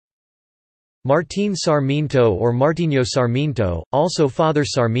Martín Sarmiento or Martinho Sarmiento, also Father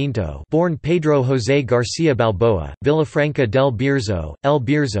Sarmiento, born Pedro José García Balboa, Villafranca del Bierzo, El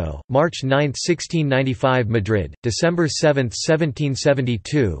Bierzo, March 9, 1695 Madrid, December 7,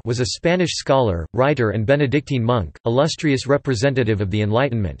 1772 was a Spanish scholar, writer and Benedictine monk, illustrious representative of the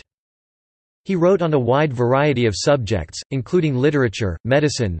Enlightenment. He wrote on a wide variety of subjects, including literature,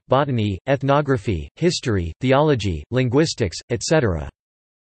 medicine, botany, ethnography, history, theology, linguistics, etc.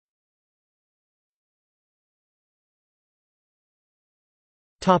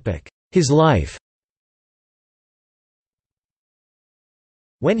 His life.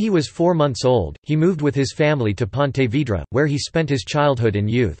 When he was 4 months old, he moved with his family to Pontevedra, where he spent his childhood and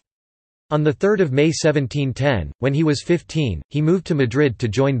youth. On 3 May 1710, when he was 15, he moved to Madrid to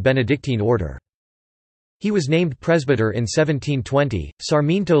join Benedictine order. He was named presbyter in 1720.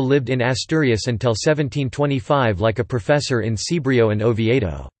 Sarmiento lived in Asturias until 1725 like a professor in Cebrio and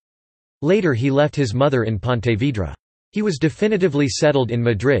Oviedo. Later he left his mother in Pontevedra. He was definitively settled in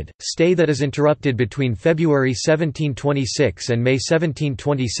Madrid, stay that is interrupted between February 1726 and May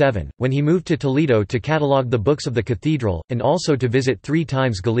 1727, when he moved to Toledo to catalogue the books of the cathedral, and also to visit 3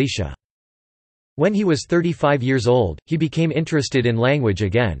 times Galicia. When he was 35 years old, he became interested in language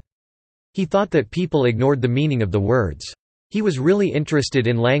again. He thought that people ignored the meaning of the words. He was really interested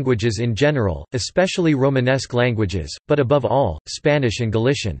in languages in general, especially Romanesque languages, but above all, Spanish and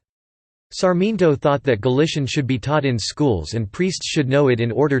Galician. Sarmiento thought that Galician should be taught in schools and priests should know it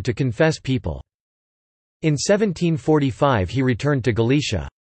in order to confess people. In 1745 he returned to Galicia.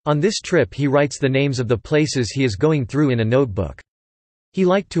 On this trip he writes the names of the places he is going through in a notebook. He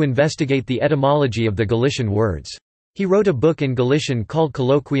liked to investigate the etymology of the Galician words. He wrote a book in Galician called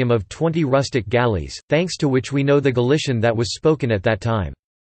Colloquium of 20 Rustic Galleys, thanks to which we know the Galician that was spoken at that time.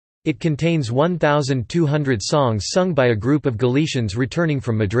 It contains 1,200 songs sung by a group of Galicians returning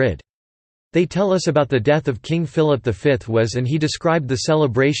from Madrid. They tell us about the death of King Philip V was, and he described the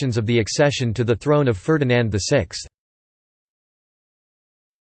celebrations of the accession to the throne of Ferdinand VI.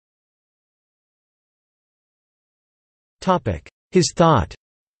 His thought.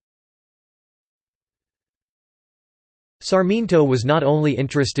 Sarmiento was not only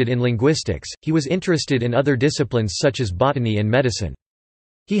interested in linguistics, he was interested in other disciplines such as botany and medicine.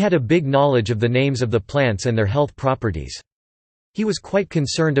 He had a big knowledge of the names of the plants and their health properties. He was quite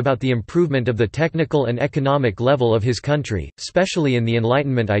concerned about the improvement of the technical and economic level of his country, especially in the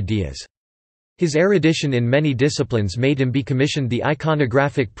Enlightenment ideas. His erudition in many disciplines made him be commissioned the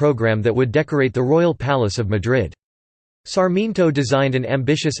iconographic program that would decorate the Royal Palace of Madrid. Sarmiento designed an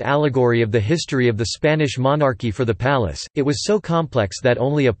ambitious allegory of the history of the Spanish monarchy for the palace. It was so complex that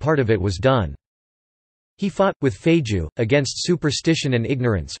only a part of it was done. He fought, with Feijoo, against superstition and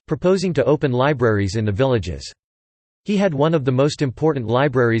ignorance, proposing to open libraries in the villages. He had one of the most important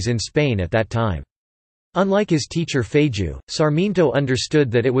libraries in Spain at that time. Unlike his teacher Feijoo, Sarmiento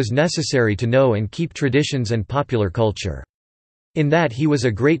understood that it was necessary to know and keep traditions and popular culture. In that he was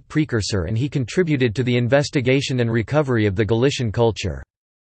a great precursor and he contributed to the investigation and recovery of the Galician culture.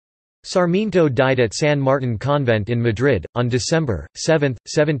 Sarmiento died at San Martin Convent in Madrid, on December 7,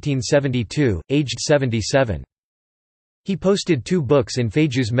 1772, aged 77. He posted 2 books in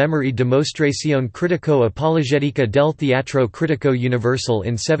Feijoo's Memory Demostración Critico Apologetica del Teatro Critico Universal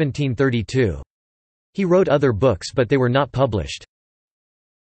in 1732. He wrote other books but they were not published.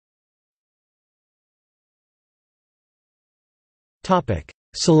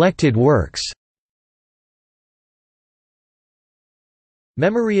 Selected works.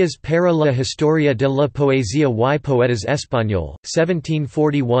 Memorias para la Historia de la Poesía y Poetas Español,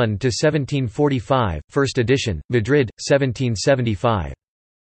 1741–1745, 1st edition, Madrid, 1775.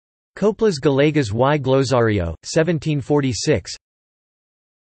 Coplas Galegas y Glosario, 1746.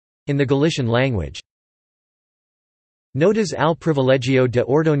 In the Galician language. Notas al privilegio de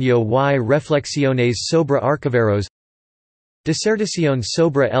Ordoño y reflexiones sobre archiveros. Disertación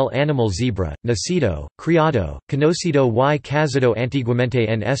sobre el animal zebra, nacido, criado, conocido y cazado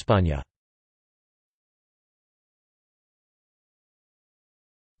antiguamente en España.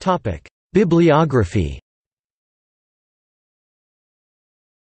 Bibliography.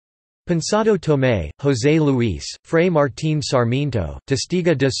 Pensado Tomé, José Luis, Fray Martín Sarmiento,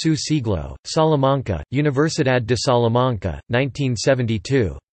 Testiga de su siglo, Salamanca, Universidad de Salamanca,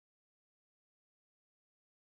 1972.